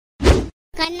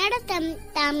ಕನ್ನಡ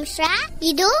ತಂತ್ರಾಂಶ.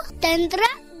 ಇದು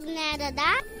ತಂತ್ರಜ್ಞಾನದ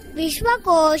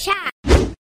ವಿಶ್ವಕೋಶ.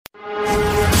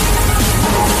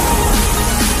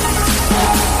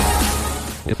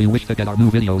 If you wish to get our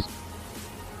new videos,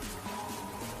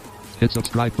 hit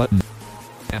subscribe button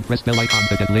and press bell icon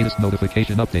to get latest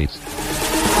notification updates.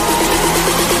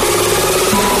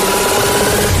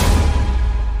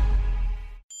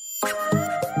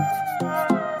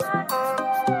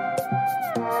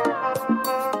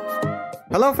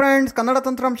 Hello friends, Kannada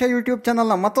ತಂತ್ರಾಂಶ YouTube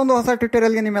ಚಾನಲ್ನ ಮತ್ತೊಂದು ಹೊಸ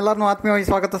ಟ್ಯುಟೋರಿಯಲ್ಗೆ ನಿಮ್ಮೆಲ್ಲರನ್ನೂ ಆತ್ಮೀಯವಾಗಿ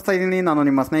ಸ್ವಾಗತಿಸ್ತಾ ಇದ್ದೀನಿ. ನಾನು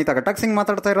ನಿಮ್ಮ ಸ್ನೇಹಿತ ಗಟಕ್ ಸಿಂಗ್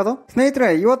ಮಾತಾಡ್ತಾ ಇರೋದು. ಸ್ನೇಹಿತರೆ,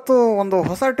 ಇವತ್ತು ಒಂದು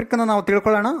ಹೊಸ ಟ್ರಿಕ್ಕನ್ನು ನಾವು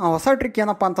ತಿಳ್ಕೊಳ್ಳೋಣ. ಆ ಹೊಸ ಟ್ರಿಕ್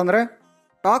ಏನಪ್ಪ ಅಂತಂದರೆ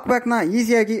ಟಾಕ್ ಬ್ಯಾಕ್ನ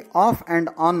ಈಸಿಯಾಗಿ ಆಫ್ ಆ್ಯಂಡ್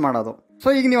ಆನ್ ಮಾಡೋದು. ಸೊ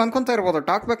ಈಗ ನೀವು ಅನ್ಕೊಂತಾ ಇರ್ಬೋದು,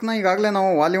 ಟಾಕ್ ಬ್ಯಾಕ್ನ ಈಗಾಗಲೇ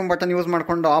ನಾವು ವಾಲ್ಯೂಮ್ ಬಟನ್ ಯೂಸ್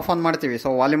ಮಾಡ್ಕೊಂಡು ಆಫ್ ಆನ್ ಮಾಡ್ತೀವಿ.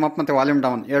 ಸೊ ವಾಲ್ಯೂಮ್ ಅಪ್ ಮತ್ತು ವಾಲ್ಯೂಮ್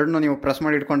ಡೌನ್ ಎರಡನ್ನೂ ನೀವು ಪ್ರೆಸ್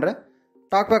ಮಾಡಿ ಇಟ್ಕೊಂಡ್ರೆ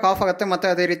ಟಾಕ್ ಬ್ಯಾಕ್ ಆಫ್ ಆಗುತ್ತೆ, ಮತ್ತು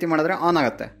ಅದೇ ರೀತಿ ಮಾಡಿದ್ರೆ ಆನ್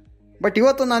ಆಗುತ್ತೆ. ಬಟ್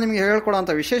ಇವತ್ತು ನಾನು ನಿಮಗೆ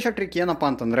ಹೇಳ್ಕೊಡೋಂಥ ವಿಶೇಷ ಟ್ರಿಕ್ ಏನಪ್ಪ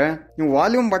ಅಂತಂದರೆ, ನೀವು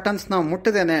ವಾಲ್ಯೂಮ್ ಬಟನ್ಸ್ನ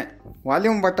ಮುಟ್ಟದೇನೆ,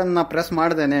 ವಾಲ್ಯೂಮ್ ಬಟನ್ನ ಪ್ರೆಸ್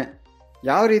ಮಾಡ್ದೇನೆ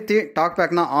ಯಾವ ರೀತಿ ಟಾಕ್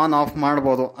ಬ್ಯಾಕ್ನ ಆನ್ ಆಫ್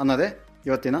ಮಾಡ್ಬೋದು ಅನ್ನೋದೇ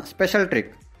ಇವತ್ತಿನ ಸ್ಪೆಷಲ್ ಟ್ರಿಕ್.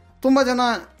 ತುಂಬ ಜನ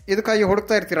ಇದಕ್ಕಾಗಿ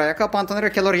ಹುಡುಕ್ತಾ ಇರ್ತೀರ. ಯಾಕಪ್ಪ ಅಂತಂದರೆ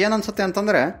ಕೆಲವ್ರು ಏನು ಅನ್ಸುತ್ತೆ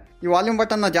ಅಂತಂದರೆ, ಈ ವಾಲ್ಯೂಮ್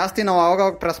ಬಟನ್ನ ಜಾಸ್ತಿ ನಾವು ಆವಾಗ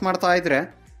ಪ್ರೆಸ್ ಮಾಡ್ತಾ ಇದ್ದರೆ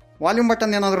ವಾಲ್ಯೂಮ್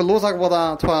ಬಟನ್ ಏನಾದರೂ ಲೂಸ್ ಆಗ್ಬೋದಾ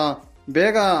ಅಥವಾ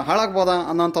ಬೇಗ ಹಾಳಾಗ್ಬೋದಾ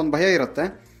ಅನ್ನೋಂಥ ಒಂದು ಭಯ ಇರುತ್ತೆ.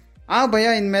 ಆ ಭಯ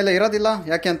ಇನ್ಮೇಲೆ ಇರೋದಿಲ್ಲ.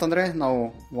 ಯಾಕೆ ಅಂತಂದರೆ ನಾವು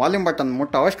ವಾಲ್ಯೂಮ್ ಬಟನ್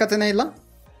ಮುಟ್ಟೋ ಅವಶ್ಯಕತೆಯೇ ಇಲ್ಲ.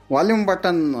 ವಾಲ್ಯೂಮ್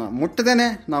ಬಟನ್ ಮುಟ್ಟದೇನೆ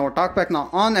ನಾವು ಟಾಕ್ ಬ್ಯಾಕ್ನ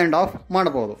ಆನ್ ಆ್ಯಂಡ್ ಆಫ್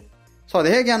ಮಾಡ್ಬೋದು. ಸೊ ಅದು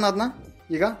ಹೇಗೆ ಅನ್ನೋದನ್ನ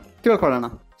ಈಗ ತಿಳ್ಕೊಳ್ಳೋಣ.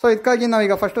 ಸೊ ಇದಕ್ಕಾಗಿ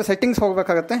ನಾವೀಗ ಫಸ್ಟ್ ಸೆಟ್ಟಿಂಗ್ಸ್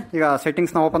ಹೋಗಬೇಕಾಗತ್ತೆ. ಈಗ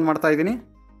ಸೆಟ್ಟಿಂಗ್ಸ್ನ ಓಪನ್ ಮಾಡ್ತಾ ಇದ್ದೀನಿ.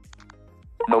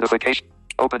 Notification.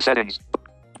 Open settings.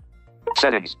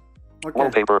 Settings.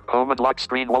 Wallpaper. Home and lock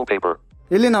screen wallpaper.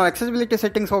 ಇಲ್ಲಿ ನಾವು accessibility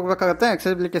ಸೆಟ್ಟಿಂಗ್ಸ್ ಹೋಗಬೇಕಾಗತ್ತೆ.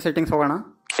 accessibility ಸೆಟ್ಟಿಂಗ್ಸ್ ಹೋಗೋಣ.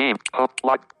 Theme. Home.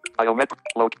 Lock. Biometric.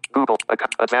 Load. Google.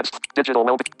 Advanced.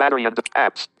 Digital. Battery and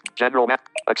apps. General map.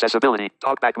 Accessibility.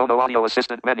 Talkback mono audio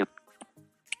assistant menu.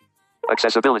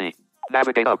 Accessibility.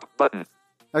 Navigate up button.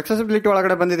 accessibility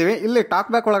ಒಳಗಡೆ ಬಂದಿದ್ದೀವಿ. ಇಲ್ಲಿ talk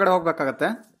back ಒಳಗಡೆ ಹೋಗಬೇಕಾಗತ್ತೆ.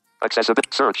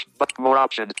 Accessibility search. But more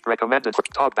options. Recommended for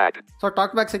talkback. So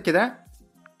talk back ಸಿಕ್ಕಿದೆ.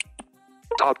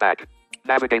 Talkback.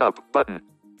 Navigate up button.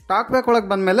 Talk back ಒಳಗೆ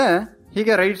ಬಂದಮೇಲೆ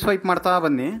ಹೀಗೆ right swipe ಮಾಡ್ತಾ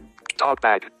ಬನ್ನಿ.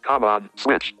 Talkback. Come on.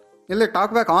 Switch. ಇಲ್ಲಿ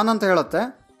ಟಾಕ್ ಬ್ಯಾಕ್ ಆನ್ ಅಂತ ಹೇಳುತ್ತೆ.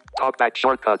 Talkback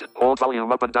shortcut. Hold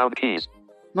volume up and down keys.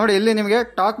 ನೋಡಿ, ಇಲ್ಲಿ ನಿಮಗೆ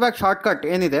ಟಾಕ್ ಬ್ಯಾಕ್ ಶಾರ್ಟ್ಕಟ್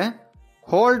ಏನಿದೆ,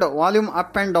 hold volume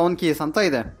up and down keys ಅಂತ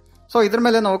ಇದೆ. ಸೊ ಇದ್ರ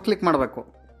ಮೇಲೆ ನಾವು ಕ್ಲಿಕ್ ಮಾಡಬೇಕು.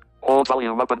 Hold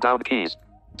volume up and down keys.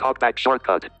 Talkback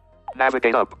shortcut.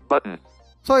 Navigate up button.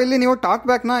 So ಇಲ್ಲಿ ನೀವು ಟಾಕ್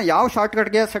ಬ್ಯಾಕ್ನ ಯಾವ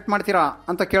ಶಾರ್ಟ್ಕಟ್ಗೆ ಸೆಟ್ ಮಾಡ್ತೀರಾ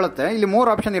ಅಂತ ಕೇಳುತ್ತೆ. ಇಲ್ಲಿ 3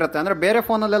 ಆಪ್ಷನ್ ಇರುತ್ತೆ. ಅಂದರೆ ಬೇರೆ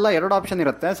ಫೋನಲ್ಲೆಲ್ಲ 2 ಆಪ್ಷನ್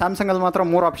ಇರುತ್ತೆ, ಸ್ಯಾಮ್ಸಂಗಲ್ಲಿ ಮಾತ್ರ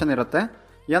 3 ಆಪ್ಷನ್ ಇರುತ್ತೆ.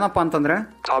 ಏನಪ್ಪ ಅಂತಂದರೆ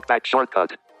Talkback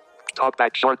shortcut.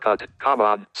 Talkback shortcut. Come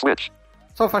on. Switch.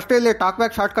 So first ಇಲ್ಲಿ ಟಾಕ್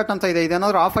ಬ್ಯಾಕ್ ಶಾರ್ಟ್ಕಟ್ ಅಂತ ಇದೆ.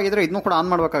 ಇದೇನಾದರೂ ಆಫ್ ಆಗಿದ್ರೆ ಇದನ್ನು ಕೂಡ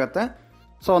ಆನ್ ಮಾಡಬೇಕಾಗತ್ತೆ.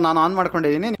 ಸೊ ನಾನು ಆನ್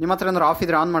ಮಾಡ್ಕೊಂಡಿದ್ದೀನಿ. ನಿಮ್ಮ ಹತ್ರ ಏನಾದ್ರು ಆಫ್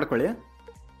ಇದ್ರೆ ಆನ್ ಮಾಡ್ಕೊಳ್ಳಿ.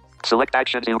 Select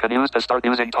actions you can use to start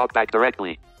using Talkback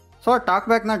directly. So talk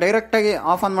ಬ್ಯಾಕ್ನ ಡೈರೆಕ್ಟಾಗಿ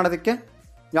ಆಫ್ ಆನ್ ಮಾಡೋದಕ್ಕೆ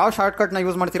ಯಾವ ಶಾರ್ಟ್ಕಟ್ನ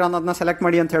ಯೂಸ್ ಮಾಡ್ತೀರಾ ಅನ್ನೋದನ್ನ ಸೆಲೆಕ್ಟ್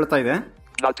ಮಾಡಿ ಅಂತ ಹೇಳ್ತಾ ಇದೆ.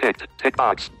 Not ticked. Tick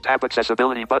box. Tap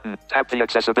accessibility button. Tap the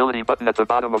accessibility button at the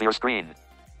bottom of your screen.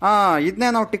 ಇದನ್ನೇ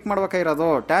ನಾವು tick ಮಾಡ್ಬೇಕಾಗಿರೋದು,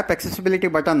 tap accessibility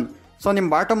button. So ನಿಮ್ಮ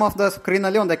ಬಾಟಮ್ ಆಫ್ ದ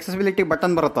ಸ್ಕ್ರೀನಲ್ಲಿ ಒಂದು ಎಕ್ಸೆಸಿಬಿಲಿಟಿ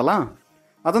ಬಟನ್ ಬರುತ್ತಲ್ಲ,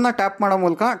 ಅದನ್ನು ಟ್ಯಾಪ್ ಮಾಡೋ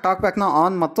ಮೂಲಕ ಟಾಕ್ ಬ್ಯಾಕ್ನ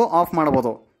ಆನ್ ಮತ್ತು ಆಫ್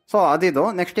ಮಾಡ್ಬೋದು. ಸೊ ಅದಿದು.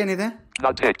 ನೆಕ್ಸ್ಟ್ ಏನಿದೆ?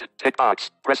 Not ticked. Tick box.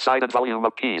 Press side and volume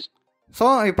up keys. So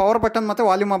ಈ ಪವರ್ ಬಟನ್ ಮತ್ತು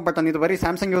ವಾಲ್ಯೂಮ್ ಅಪ್ ಬಟನ್ ಇದು ಬರೀ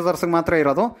ಸ್ಯಾಮ್ಸಂಗ್ ಯೂಸರ್ಸ್ಗೆ ಮಾತ್ರ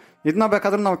ಇರೋದು. ಇದನ್ನ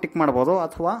ಬೇಕಾದ್ರೂ ನಾವು ಟಿಕ್ ಮಾಡ್ಬೋದು.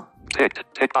 ಅಥವಾ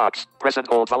Tick box. Press and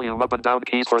hold volume up and down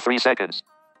keys for 3 seconds.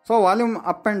 So volume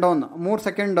up and down 3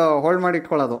 second hold ಮಾಡಿ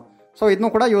ಇಟ್ಕೊಳ್ಳೋದು. ಸೊ ಇದನ್ನು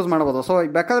ಕೂಡ ಯೂಸ್ ಮಾಡ್ಬೋದು. ಸೊ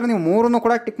ಬೇಕಾದ್ರೆ ನೀವು 3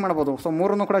 ಕೂಡ ಟಿಕ್ ಮಾಡ್ಬೋದು. ಸೊ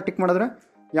 3 ಕೂಡ ಟಿಕ್ ಮಾಡಿದ್ರೆ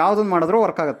ಯಾವುದನ್ನು ಮಾಡಿದ್ರೂ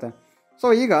ವರ್ಕ್ ಆಗುತ್ತೆ. ಸೊ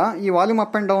ಈಗ ಈ volume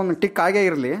up and down tick ಆಗೇ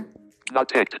ಇರಲಿ. Not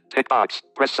ticked. Tick box.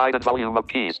 Press side and volume up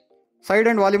keys. Side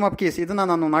and volume up keys ಇದನ್ನು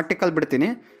ನಾನು ನಾಟ್ ಟಿಕ್ಕಲ್ಲಿ ಬಿಡ್ತೀನಿ.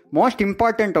 ಮೋಸ್ಟ್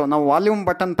ಇಂಪಾರ್ಟೆಂಟು, ನಾವು ವಾಲ್ಯೂಮ್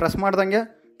ಬಟನ್ ಪ್ರೆಸ್ ಮಾಡ್ದಂಗೆ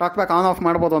ಟಾಕ್ ಬ್ಯಾಕ್ ಆನ್ ಆಫ್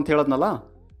ಮಾಡ್ಬೋದು ಅಂತ ಹೇಳೋದ್ನಲ್ಲ,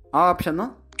 ಆ option.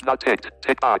 Not ticked.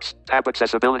 Tick box. Tap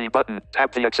accessibility button. Tap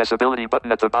the accessibility button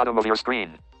at the bottom of your screen.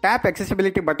 Tap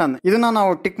accessibility button ಇದನ್ನು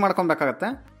ನಾವು tick ಮಾಡ್ಕೊಬೇಕಾಗತ್ತೆ.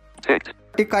 Ticked.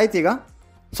 Tick ಆಯ್ತು ಈಗ.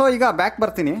 So ಈಗ ಬ್ಯಾಕ್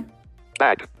ಬರ್ತೀನಿ.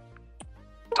 Back.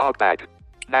 Talkback.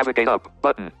 Navigate up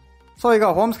button. So ಈಗ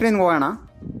home ಸ್ಕ್ರೀನ್ಗೆ ಹೋಗೋಣ.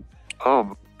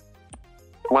 Home.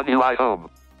 One UI Home.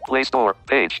 Play Store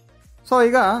page. So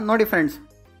ಈಗ ನೋಡಿ ಫ್ರೆಂಡ್ಸ್,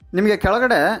 ನಿಮಗೆ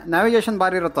ಕೆಳಗಡೆ ನ್ಯಾವಿಗೇಷನ್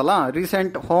ಬಾರ್ ಇರುತ್ತಲ್ಲ,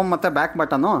 ರೀಸೆಂಟ್, ಹೋಮ್ ಮತ್ತು ಬ್ಯಾಕ್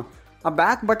ಬಟನ್ನು. ಆ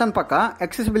ಬ್ಯಾಕ್ ಬಟನ್ ಪಕ್ಕ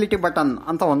ಎಕ್ಸೆಸಿಬಿಲಿಟಿ ಬಟನ್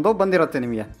ಅಂತ ಒಂದು ಬಂದಿರುತ್ತೆ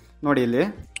ನಿಮಗೆ. ನೋಡಿ ಇಲ್ಲಿ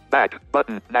ಬ್ಯಾಕ್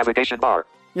ಬಟನ್, ನ್ಯಾವಿಗೇಷನ್ ಬಾರ್.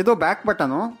 ಇದು ಬ್ಯಾಕ್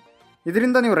ಬಟನು.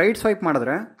 ಇದರಿಂದ ನೀವು ರೈಟ್ ಸ್ವೈಪ್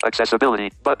ಮಾಡಿದ್ರೆ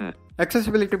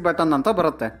ಎಕ್ಸೆಸಿಬಿಲಿಟಿ ಬಟನ್ ಅಂತ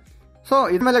ಬರುತ್ತೆ. ಸೊ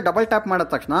ಇದ್ಮೇಲೆ ಡಬಲ್ ಟ್ಯಾಪ್ ಮಾಡಿದ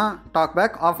ತಕ್ಷಣ ಟಾಕ್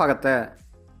ಬ್ಯಾಕ್ ಆಫ್ ಆಗುತ್ತೆ.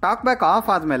 ಟಾಕ್ ಬ್ಯಾಕ್ ಆಫ್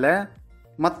ಆದಮೇಲೆ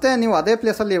ಮತ್ತೆ ನೀವು ಅದೇ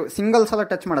ಪ್ಲೇಸಲ್ಲಿ ಸಿಂಗಲ್ ಸಲ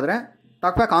ಟಚ್ ಮಾಡಿದ್ರೆ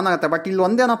ಟಾಕ್ ಬ್ಯಾಕ್ ಆನ್ ಆಗುತ್ತೆ. ಬಟ್ ಇಲ್ಲಿ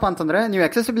ಒಂದೇನಪ್ಪ ಅಂತಂದರೆ, ನೀವು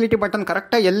ಎಕ್ಸೆಸಿಬಿಲಿಟಿ ಬಟನ್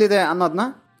ಕರೆಕ್ಟಾಗಿ ಎಲ್ಲಿದೆ ಅನ್ನೋದನ್ನ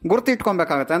ಗುರ್ತು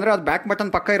ಇಟ್ಕೊಬೇಕಾಗುತ್ತೆ. ಅಂದರೆ ಅದು ಬ್ಯಾಕ್ ಬಟನ್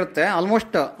ಪಕ್ಕ ಇರುತ್ತೆ,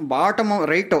 ಆಲ್ಮೋಸ್ಟ್ ಬಾಟಮ್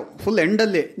ರೈಟು ಫುಲ್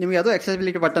ಎಂಡಲ್ಲಿ ನಿಮಗೆ ಅದು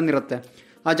ಎಕ್ಸೆಸಿಬಿಲಿಟಿ ಬಟನ್ ಇರುತ್ತೆ.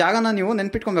 ಆ ಜಾಗನ ನೀವು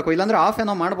ನೆನ್ಪಿಟ್ಕೊಬೇಕು. ಇಲ್ಲಾಂದರೆ ಆಫ್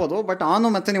ಏನೋ ಮಾಡ್ಬೋದು, ಬಟ್ ಆನು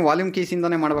ಮತ್ತೆ ನೀವು ವಾಲ್ಯೂಮ್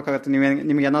ಕೀಸಿಂದನೇ ಮಾಡಬೇಕಾಗುತ್ತೆ.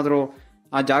 ನಿಮಗೆ ಏನಾದರೂ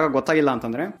ಆ ಜಾಗ ಗೊತ್ತಾಗಿಲ್ಲ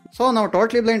ಅಂತಂದರೆ. ಸೊ ನಾವು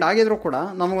ಟೋಟ್ಲಿ ಬ್ಲೈಂಡ್ ಆಗಿದ್ರು ಕೂಡ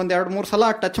ನಮಗೊಂದು 2-3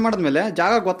 ಸಲ ಟಚ್ ಮಾಡಿದ್ಮೇಲೆ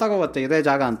ಜಾಗ ಗೊತ್ತಾಗೋಗುತ್ತೆ ಇದೇ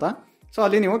ಜಾಗ ಅಂತ. ಸೊ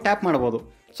ಅಲ್ಲಿ ನೀವು ಟ್ಯಾಪ್ ಮಾಡ್ಬೋದು.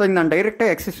 ಸೊ ಈಗ ನಾನು ಡೈರೆಕ್ಟ್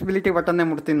ಆಕ್ಸೆಸಿಬಿಲಿಟಿ ಬಟನ್ನೇ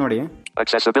ಮುಟ್ತೀನಿ ನೋಡಿ.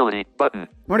 Accessibility button.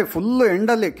 ನೋಡಿ ಫುಲ್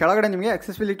ಎಂಡಲ್ಲಿ ಕೆಳಗಡೆ ನಿಮಗೆ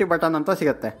ಆಕ್ಸೆಸಿಬಿಲಿಟಿ ಬಟನ್ ಅಂತ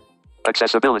ಸಿಗುತ್ತೆ.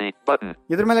 Accessibility button.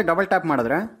 ಇದ್ರ ಮೇಲೆ ಡಬಲ್ ಟ್ಯಾಪ್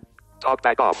ಮಾಡಿದ್ರೆ Talk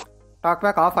back off. Talk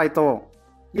back of ಆಯಿತು.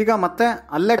 ಈಗ ಮತ್ತೆ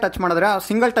ಅಲ್ಲೇ ಟಚ್ ಮಾಡಿದ್ರೆ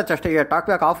ಸಿಂಗಲ್ ಟಚ್ ಅಷ್ಟೇ. ಈಗ ಟಾಕ್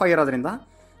ಬ್ಯಾಕ್ ಆಫ್ ಆಗಿರೋದ್ರಿಂದ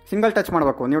ಸಿಂಗಲ್ ಟಚ್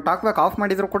ಮಾಡಬೇಕು. ನೀವು ಟಾಕ್ ಬ್ಯಾಕ್ ಆಫ್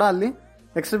ಮಾಡಿದ್ರು ಕೂಡ ಅಲ್ಲಿ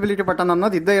ಆಕ್ಸೆಸಿಬಿಲಿಟಿ ಬಟನ್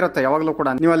ಅನ್ನೋದು ಇದ್ದೇ ಇರುತ್ತೆ ಯಾವಾಗಲೂ ಕೂಡ.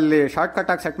 ನೀವು ಅಲ್ಲಿ ಶಾರ್ಟ್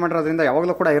ಕಟ್ ಆಗಿ ಸೆಟ್ ಮಾಡಿರೋದ್ರಿಂದ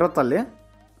ಯಾವಾಗಲೂ ಕೂಡ ಇರುತ್ತೆ ಅಲ್ಲಿ.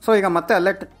 ಸೊ ಈಗ ಮತ್ತೆ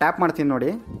ಅಲ್ಲೇ ಟ್ಯಾಪ್ ಮಾಡ್ತೀನಿ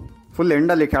ನೋಡಿ ಫುಲ್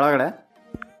ಎಂಡಲ್ಲಿ ಕೆಳಗಡೆ.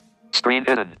 Screen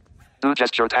hidden. Do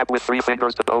gesture tap with 3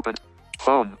 fingers to open.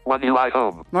 Phone, One UI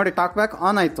home. ನೋಡಿ ಟಾಕ್ ಬ್ಯಾಕ್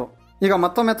ಆನ್ ಆಯಿತು. ಈಗ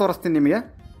ಮತ್ತೊಮ್ಮೆ ತೋರಿಸ್ತೀನಿ ನಿಮಗೆ.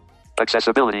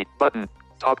 Accessibility button.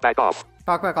 Talk back off.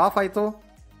 Talk back of ಆಯಿತು.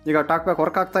 ಈಗ ಟಾಕ್ ಬ್ಯಾಕ್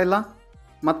ವರ್ಕ್ ಆಗ್ತಾ ಇಲ್ಲ.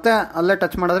 ಮತ್ತೆ ಅಲ್ಲೇ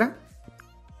ಟಚ್ ಮಾಡಿದ್ರೆ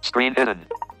Screen hidden.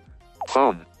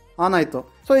 Phone. ಆನ್ ಆಯಿತು.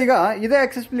 ಸೊ ಈಗ ಇದೇ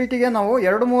ಆಕ್ಸೆಸಿಬಿಲಿಟಿಗೆ ನಾವು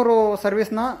 2-3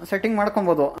 ಸರ್ವಿಸ್ನ ಸೆಟ್ಟಿಂಗ್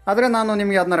ಮಾಡ್ಕೊಬೋದು. ಆದರೆ ನಾನು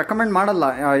ನಿಮಗೆ ಅದನ್ನ ರೆಕಮೆಂಡ್ ಮಾಡಲ್ಲ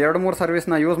 2-3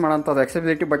 ಸರ್ವಿಸ್ನ ಯೂಸ್ ಮಾಡೋಂಥದ್ದು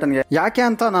ಆಕ್ಸೆಸಿಬಿಲಿಟಿ ಬಟನ್ಗೆ. ಯಾಕೆ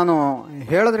ಅಂತ ನಾನು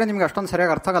ಹೇಳಿದ್ರೆ ನಿಮ್ಗೆ ಅಷ್ಟೊಂದು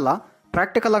ಸರಿಯಾಗಿ ಅರ್ಥ ಆಗಲ್ಲ.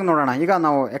 ಪ್ರಾಕ್ಟಿಕಲ್ ಆಗಿ ನೋಡೋಣ. ಈಗ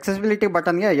ನಾವು ಆಕ್ಸೆಸಿಬಿಲಿಟಿ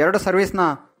ಬಟನ್ಗೆ 2 ಸರ್ವಿಸ್ನ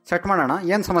ಸೆಟ್ ಮಾಡೋಣ,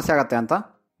 ಏನು ಸಮಸ್ಯೆ ಆಗುತ್ತೆ ಅಂತ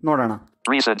ನೋಡೋಣ.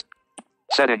 Recent.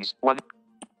 Settings 1.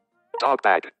 Talk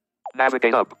back.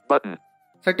 Navigate up button.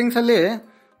 ಸೆಟ್ಟಿಂಗ್ಸಲ್ಲಿ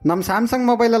ನಮ್ಮ ಸ್ಯಾಮ್ಸಂಗ್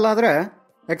ಮೊಬೈಲಲ್ಲಾದರೆ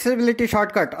ಆಕ್ಸೆಸಿಬಿಲಿಟಿ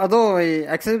ಶಾರ್ಟ್ಕಟ್ ಅದು ಈ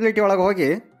ಆಕ್ಸೆಸಿಬಿಲಿಟಿ ಒಳಗೆ ಹೋಗಿ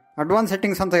ಅಡ್ವಾನ್ಸ್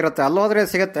ಸೆಟ್ಟಿಂಗ್ಸ್ ಅಂತ ಇರುತ್ತೆ, ಅಲ್ಲೋದ್ರೆ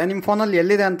ಸಿಗುತ್ತೆ. ನಿಮ್ಮ ಫೋನಲ್ಲಿ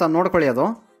ಎಲ್ಲಿದೆ ಅಂತ ನೋಡ್ಕೊಳ್ಳಿ ಅದು.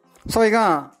 ಸೊ ಈಗ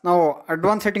ನಾವು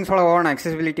ಅಡ್ವಾನ್ಸ್ ಸೆಟ್ಟಿಂಗ್ಸ್ ಒಳಗೆ ಹೋಗೋಣ.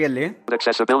 ಆಕ್ಸೆಸಿಬಿಲಿಟಿಯಲ್ಲಿ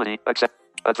Accessibility.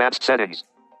 Advanced settings.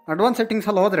 ಅಡ್ವಾನ್ಸ್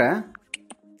ಸೆಟ್ಟಿಂಗ್ಸಲ್ಲಿ ಹೋದರೆ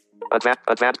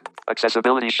Advanced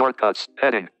accessibility shortcuts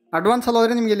heading. Advance ಅಲ್ಲಿ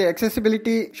ಹೋದರೆ ನಿಮಗೆ ಇಲ್ಲಿ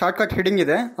ಆಕ್ಸೆಸಿಬಿಲಿಟಿ ಶಾರ್ಟ್ಕಟ್ ಹೆಡಿಂಗ್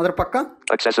ಇದೆ. ಅದರ ಪಕ್ಕ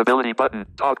Accessibility button.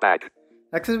 Talk back.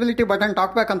 Accessibility button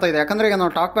talk back ಅಂತ ಇದೆ. ಯಾಕಂದರೆ ಈಗ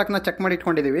ನಾವು ಟಾಕ್ ಬ್ಯಾಕ್ನ ಚೆಕ್ ಮಾಡಿ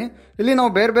ಇಟ್ಕೊಂಡಿದ್ದೀವಿ. ಇಲ್ಲಿ ನಾವು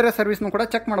ಬೇರೆ ಬೇರೆ ಸರ್ವಿಸ್ನು ಕೂಡ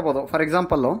ಚೆಕ್ ಮಾಡ್ಬೋದು. For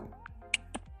example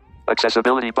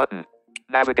Accessibility button.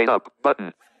 Navigate up button.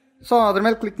 So ಅದ್ರ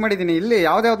ಮೇಲೆ ಕ್ಲಿಕ್ ಮಾಡಿದ್ದೀನಿ. ಇಲ್ಲಿ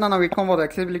ಯಾವ್ದಾವ್ದನ್ನ ನಾವು ಇಟ್ಕೊಬೋದು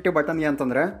ಆಕ್ಸೆಸಿಬಿಲಿಟಿ ಬಟನ್ಗೆ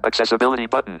ಅಂತಂದರೆ Accessibility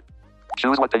button.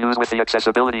 Choose what to use with the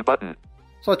accessibility button.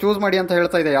 So choose ಮಾಡಿ ಅಂತ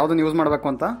ಹೇಳ್ತಾ ಇದೆ ಯಾವ್ದನ್ನ ಯೂಸ್ ಮಾಡಬೇಕು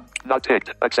ಅಂತ. Not ticked.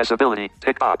 Accessibility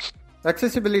tick box.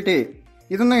 Accessibility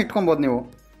ಇದನ್ನ ಇಟ್ಕೊಬೋದು ನೀವು.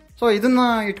 ಸೊ ಇದನ್ನ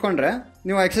ಇಟ್ಕೊಂಡ್ರೆ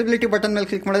ನೀವು ಆಕ್ಸೆಸಿಬಿಲಿಟಿ ಬಟನ್ ಮೇಲೆ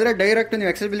ಕ್ಲಿಕ್ ಮಾಡಿದ್ರೆ ಡೈರೆಕ್ಟ್ ನೀವು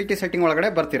ಆಕ್ಸೆಸಿಬಿಲಿಟಿ ಸೆಟ್ಟಿಂಗ್ ಒಳಗಡೆ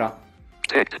ಬರ್ತೀರಾ.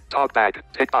 Ticked. Talk back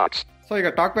tick box. So ಈಗ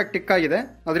ಟಾಕ್ ಬ್ಯಾಕ್ ಟಿಕ್ ಆಗಿದೆ,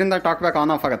 ಅದರಿಂದ ಟಾಕ್ ಬ್ಯಾಕ್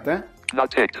ಆನ್ ಆಫ್ ಆಗುತ್ತೆ. Not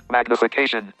ticked.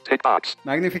 Magnification tick box.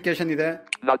 Magnification ಇದೆ.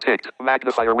 Not ticked.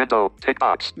 Magnifier window tick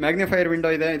box. ಮ್ಯಾಗ್ನಿಫೈಯರ್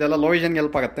window ಇದೆ. ಇದೆಲ್ಲ ಲೋ ವಿಷನ್ಗೆ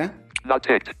ಹೆಲ್ಪ್ ಆಗುತ್ತೆ. Not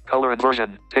ticked. Color inversion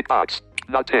tick box.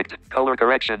 Not ticked. Color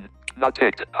correction. Not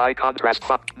ticked. High contrast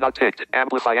font. Not ticked.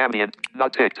 Amplify ambient.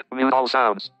 Not ticked. Mute all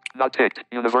sounds. Not ticked.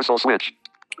 Universal switch.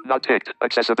 Not ticked.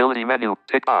 Accessibility menu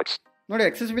tick box. ನೋಡಿ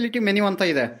accessibility menu ಅಂತ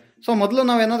ಇದೆ. So ಮೊದಲು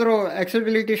ನಾವೇನಾದರೂ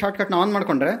accessibility ಶಾರ್ಟ್ಕಟ್ನ on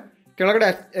ಮಾಡ್ಕೊಂಡ್ರೆ ಕೆಳಗಡೆ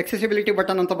accessibility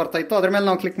button ಅಂತ ಬರ್ತಾ ಇತ್ತು. ಅದ್ರ ಮೇಲೆ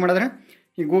ನಾವು ಕ್ಲಿಕ್ ಮಾಡಿದ್ರೆ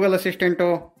ಈ ಗೂಗಲ್ ಅಸಿಸ್ಟೆಂಟು,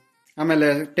 ಆಮೇಲೆ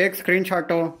take screen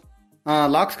shot,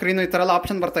 lock screen, ಈ ಥರ ಎಲ್ಲ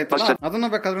ಆಪ್ಷನ್ ಬರ್ತಾ ಇತ್ತು. ಅದನ್ನು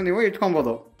ಬೇಕಾದ್ರೂ ನೀವು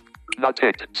ಇಟ್ಕೊಬೋದು. Not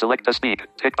ticked. Select to speak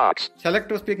tick box. Select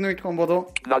to ಸ್ಪೀಕ್ನು ಇಟ್ಕೊಬೋದು.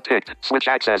 Not ticked. Switch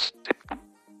access.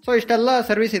 So ಇಷ್ಟೆಲ್ಲ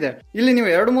ಸರ್ವಿಸ್ ಇದೆ. ಇಲ್ಲಿ ನೀವು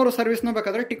 2-3 ಸರ್ವಿಸ್ನ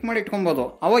ಬೇಕಾದ್ರೆ ಟಿಕ್ ಮಾಡಿ ಇಟ್ಕೊಬೋದು.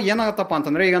 ಅವಾಗ ಏನಾಗುತ್ತಪ್ಪ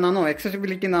ಅಂತಂದ್ರೆ ಈಗ ನಾನು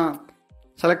ಆಕ್ಸೆಸಿಬಿಲಿಟಿನ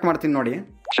ಸೆಲೆಕ್ಟ್ ಮಾಡ್ತೀನಿ ನೋಡಿ.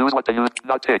 Choose what to use.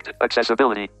 Not ticked.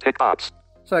 Accessibility tick box.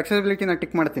 So ಆಕ್ಸೆಸಿಬಿಲಿಟಿನ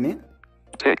tick ಮಾಡ್ತೀನಿ.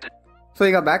 Ticked. ಸೊ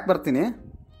ಈಗ ಬ್ಯಾಕ್ ಬರ್ತೀನಿ.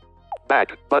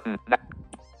 Back button.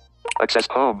 Access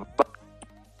home.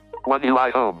 One UI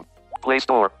home. Play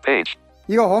Store page.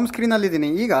 ಈಗ ಹೋಮ್ ಸ್ಕ್ರೀನಲ್ಲಿ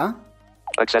ಇದ್ದೀನಿ. ಈಗ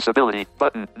Accessibility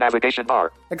button. Navigation bar.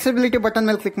 Accessibility button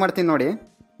ಮೇಲೆ click ಮಾಡ್ತೀನಿ ನೋಡಿ.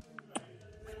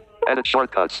 Edit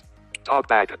shortcuts. Talk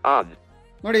back on.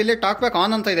 ನೋಡಿ ಇಲ್ಲಿ ಟಾಕ್ ಬ್ಯಾಕ್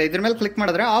ಆನ್ ಅಂತ ಇದೆ. ಇದ್ರ ಮೇಲೆ ಕ್ಲಿಕ್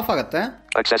ಮಾಡಿದ್ರೆ ಆಫ್ ಆಗುತ್ತೆ.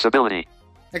 Accessibility.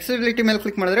 ಆಕ್ಸೆಸಿಬಿಲಿಟಿ ಮೇಲೆ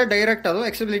ಕ್ಲಿಕ್ ಮಾಡಿದ್ರೆ ಡೈರೆಕ್ಟ್ ಅದು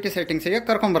ಆಕ್ಸೆಸಿಬಿಲಿಟಿ ಸೆಟ್ಟಿಂಗ್ಸ್ಗೆ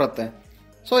ಕರ್ಕೊಂಡ್ಬರುತ್ತೆ.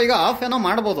 ಸೊ ಈಗ ಆಫ್ ಏನೋ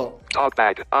ಮಾಡ್ಬೋದು. Talk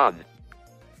back on.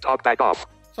 Talk back off.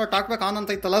 So talk back on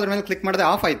ಅಂತ ಇತ್ತಲ್ಲ, ಅದ್ರ ಮೇಲೆ ಕ್ಲಿಕ್ ಮಾಡಿದ್ರೆ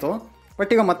ಆಫ್ ಆಯಿತು.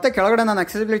 ಬಟ್ ಈಗ ಮತ್ತೆ ಕೆಳಗಡೆ ನಾನು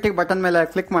ಆಕ್ಸೆಸಿಬಿಲಿಟಿ ಬಟನ್ ಮೇಲೆ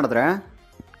ಕ್ಲಿಕ್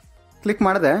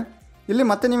ಮಾಡಿದೆ ಇಲ್ಲಿ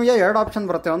ಮತ್ತೆ ನಿಮಗೆ 2 ಆಪ್ಷನ್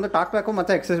ಬರುತ್ತೆ. ಒಂದು ಟಾಕ್ ಬ್ಯಾಕು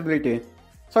ಮತ್ತು ಆಕ್ಸೆಸಿಬಿಲಿಟಿ.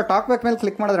 ಸೊ ಟಾಕ್ ಬ್ಯಾಕ್ ಮೇಲೆ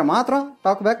ಕ್ಲಿಕ್ ಮಾಡಿದ್ರೆ ಮಾತ್ರ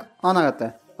ಟಾಕ್ ಬ್ಯಾಕ್ ಆನ್ ಆಗುತ್ತೆ.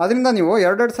 ಅದರಿಂದ ನೀವು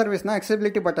 2 ಸರ್ವಿಸ್ನ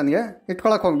ಆಕ್ಸೆಸಿಬಿಲಿಟಿ ಬಟನ್ಗೆ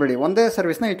ಇಟ್ಕೊಳಕ್ಕೆ ಹೋಗ್ಬೇಡಿ, ಒಂದೇ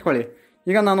ಸರ್ವಿಸ್ನ ಇಟ್ಕೊಳ್ಳಿ.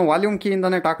 ಈಗ ನಾನು ವಾಲ್ಯೂಮ್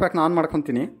ಕೀಯಿಂದನೇ ಟಾಕ್ ಬ್ಯಾಕ್ನ ಆನ್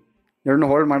ಮಾಡ್ಕೊತೀನಿ. 2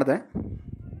 ಹೋಲ್ಡ್ ಮಾಡಿದೆ.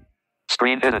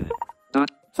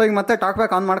 ಸೊ ಈಗ ಮತ್ತೆ ಟಾಕ್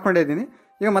ಬ್ಯಾಕ್ ಆನ್ ಮಾಡ್ಕೊಂಡಿದ್ದೀನಿ.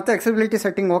 ಈಗ ಮತ್ತೆ ಆಕ್ಸೆಸಿಬಿಲಿಟಿ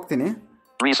ಸೆಟ್ಟಿಂಗ್ ಹೋಗ್ತೀನಿ.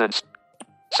 Recent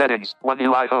settings. One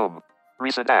UI home.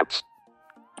 Recent apps.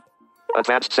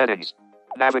 Advanced settings.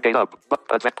 Navigate up.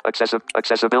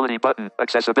 Accessibility button.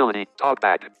 Accessibility. Talk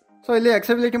back. So ಇಲ್ಲಿ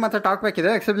ಆಕ್ಸೆಸಿಬಿಲಿಟಿ ಮತ್ತು ಟಾಕ್ ಬ್ಯಾಕ್ ಇದೆ.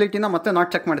 ಆಕ್ಸೆಸಿಬಿಲಿಟಿನ ಮತ್ತೆ ನಾಟ್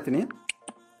ಚೆಕ್ ಮಾಡ್ತೀನಿ.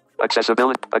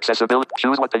 Accessibility.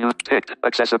 Choose what to use. Ticked.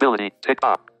 Accessibility. Tick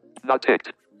box. Not ticked.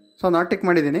 So not tick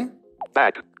ಮಾಡಿದ್ದೀನಿ.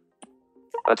 Back.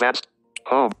 Advanced.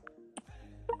 Home.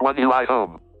 One UI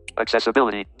home.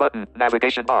 Accessibility button.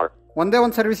 Navigation bar. ಒಂದೇ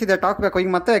ಒಂದು service ಇದೆ talk back. ಈಗ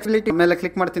ಮತ್ತೆ accessibility ಮೇಲೆ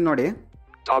ಕ್ಲಿಕ್ ಮಾಡ್ತೀನಿ ನೋಡಿ.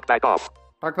 Talk back off.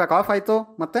 Talk back of ಆಯಿತು.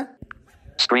 ಮತ್ತೆ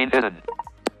Screen hidden.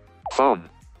 Phone.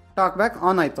 Talk back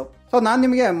on ಆಯಿತು. ಸೊ ನಾನು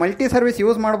ನಿಮಗೆ ಮಲ್ಟಿ ಸರ್ವಿಸ್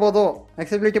ಯೂಸ್ ಮಾಡ್ಬೋದು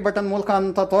ಎಕ್ಸೆಸಿಬಿಲಿಟಿ ಬಟನ್ ಮೂಲಕ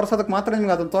ಅಂತ ತೋರಿಸೋದಕ್ಕೆ ಮಾತ್ರ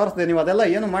ನಿಮ್ಗೆ ಅದನ್ನು ತೋರಿಸ್ದೆ. ನೀವು ಅದೆಲ್ಲ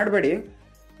ಏನು ಮಾಡಬೇಡಿ.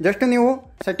 ಜಸ್ಟ್ ನೀವು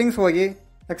ಸೆಟ್ಟಿಂಗ್ಸ್ ಹೋಗಿ,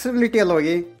 ಎಕ್ಸೆಸಿಬಿಲಿಟಿಯಲ್ಲಿ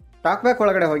ಹೋಗಿ, ಟಾಕ್ ಬ್ಯಾಕ್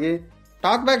ಒಳಗಡೆ ಹೋಗಿ,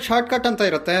 ಟಾಕ್ ಬ್ಯಾಕ್ ಶಾರ್ಟ್ಕಟ್ ಅಂತ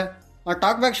ಇರುತ್ತೆ, ಆ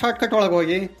ಟಾಕ್ ಬ್ಯಾಕ್ ಶಾರ್ಟ್ಕಟ್ ಒಳಗೆ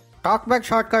ಹೋಗಿ, ಟಾಕ್ ಬ್ಯಾಕ್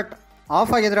ಶಾರ್ಟ್ಕಟ್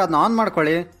ಆಫ್ ಆಗಿದ್ರೆ ಅದನ್ನ ಆನ್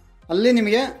ಮಾಡ್ಕೊಳ್ಳಿ. ಅಲ್ಲಿ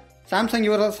ನಿಮಗೆ ಸ್ಯಾಮ್ಸಂಗ್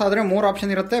ಯೂಸರ್ಸ್ ಆದರೆ 3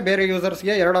 ಆಪ್ಷನ್ ಇರುತ್ತೆ, ಬೇರೆ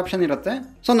ಯೂಸರ್ಸ್ಗೆ 2 ಆಪ್ಷನ್ ಇರುತ್ತೆ.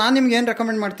 ಸೊ ನಾನು ನಿಮ್ಗೆ ಏನು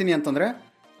ರೆಕಮೆಂಡ್ ಮಾಡ್ತೀನಿ ಅಂತಂದರೆ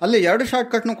ಅಲ್ಲಿ 2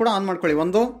 ಶಾರ್ಟ್ಕಟ್ನು ಕೂಡ ಆನ್ ಮಾಡ್ಕೊಳ್ಳಿ.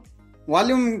 ಒಂದು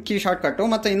ವಾಲ್ಯೂಮ್ ಕೀ ಶಾರ್ಟ್ಕಟ್ಟು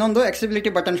ಮತ್ತು ಇನ್ನೊಂದು ಎಕ್ಸೆಸಿಬಿಲಿಟಿ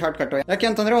ಬಟನ್ ಶಾರ್ಟ್ಕಟ್ಟು. ಯಾಕೆ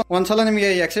ಅಂತಂದರೆ ಒಂದ್ಸಲ ನಿಮಗೆ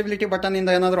ಈ ಎಕ್ಸೆಸಿಬಿಲಿಟಿ ಬಟನ್ನಿಂದ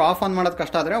ಏನಾದರೂ ಆಫ್ ಆನ್ ಮಾಡೋದು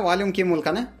ಕಷ್ಟ ಆದರೆ ವಾಲ್ಯೂಮ್ ಕೀ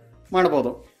ಮೂಲಕನೇ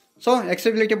ಮಾಡ್ಬೋದು. ಸೊ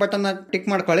ಎಕ್ಸೆಸಿಬಿಲಿಟಿ ಬಟನ್ನ ಟಿಕ್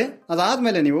ಮಾಡ್ಕೊಳ್ಳಿ.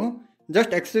 ಅದಾದಮೇಲೆ ನೀವು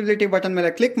ಜಸ್ಟ್ ಎಕ್ಸೆಸಿಬಿಲಿಟಿ ಬಟನ್ ಮೇಲೆ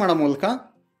ಕ್ಲಿಕ್ ಮಾಡೋ ಮೂಲಕ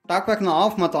ಟಾಕ್ ಬ್ಯಾಕ್ನ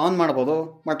ಆಫ್ ಮತ್ತು ಆನ್ ಮಾಡ್ಬೋದು.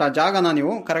 ಬಟ್ ಆ ಜಾಗನ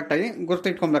ನೀವು ಕರೆಕ್ಟಾಗಿ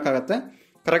ಗುರ್ತಿಟ್ಕೊಬೇಕಾಗತ್ತೆ,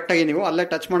 ಕರೆಕ್ಟಾಗಿ ನೀವು ಅಲ್ಲೇ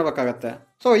ಟಚ್ ಮಾಡಬೇಕಾಗತ್ತೆ.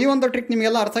 ಸೊ ಈ ಒಂದು ಟ್ರಿಕ್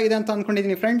ನಿಮಗೆಲ್ಲ ಅರ್ಥ ಆಗಿದೆ ಅಂತ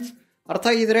ಅಂದ್ಕೊಂಡಿದ್ದೀನಿ ಫ್ರೆಂಡ್ಸ್. ಅರ್ಥ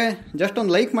ಆಗಿದ್ರೆ ಜಸ್ಟ್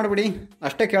ಒಂದು ಲೈಕ್ ಮಾಡಿಬಿಡಿ,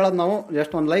 ಅಷ್ಟೇ ಕೇಳೋದು ನಾವು.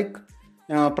 ಜಸ್ಟ್ ಒಂದು ಲೈಕ್.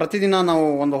 ಪ್ರತಿದಿನ ನಾವು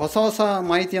ಒಂದು ಹೊಸ ಹೊಸ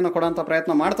ಮಾಹಿತಿಯನ್ನು ಕೊಡೋಂಥ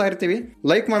ಪ್ರಯತ್ನ ಮಾಡ್ತಾ ಇರ್ತೀವಿ.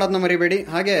 ಲೈಕ್ ಮಾಡೋದನ್ನ ಮರಿಬೇಡಿ.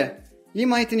 ಹಾಗೆ ಈ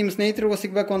ಮಾಹಿತಿ ನಿಮ್ಮ ಸ್ನೇಹಿತರಿಗೂ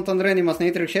ಸಿಗಬೇಕು ಅಂತಂದರೆ ನಿಮ್ಮ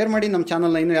ಸ್ನೇಹಿತರಿಗೆ ಶೇರ್ ಮಾಡಿ. ನಮ್ಮ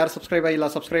ಚಾನಲ್ನ ಇನ್ನೂ ಯಾರು ಸಬ್ಸ್ಕ್ರೈಬ್ ಆಗಿಲ್ಲ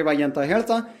ಸಬ್ಸ್ಕ್ರೈಬ್ ಆಗಿ ಅಂತ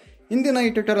ಹೇಳ್ತಾ ಇಂದಿನ ಈ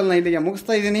ಟ್ಯೂಟೋರಿಯಲ್ನ ಇಲ್ಲಿಗೆ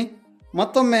ಮುಗಿಸ್ತಾ ಇದ್ದೀನಿ.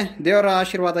 ಮತ್ತೊಮ್ಮೆ ದೇವರ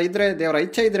ಆಶೀರ್ವಾದ ಇದ್ದರೆ, ದೇವರ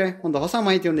ಇಚ್ಛೆ ಇದ್ದರೆ ಒಂದು ಹೊಸ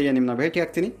ಮಾಹಿತಿಯೊಂದಿಗೆ ನಿಮ್ಮನ್ನ ಭೇಟಿ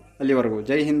ಆಗ್ತೀನಿ. ಅಲ್ಲಿವರೆಗೂ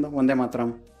ಜೈ ಹಿಂದ್, ವಂದೇ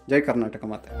ಮಾತರಂ, ಜೈ ಕರ್ನಾಟಕ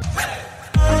ಮಾತೆ.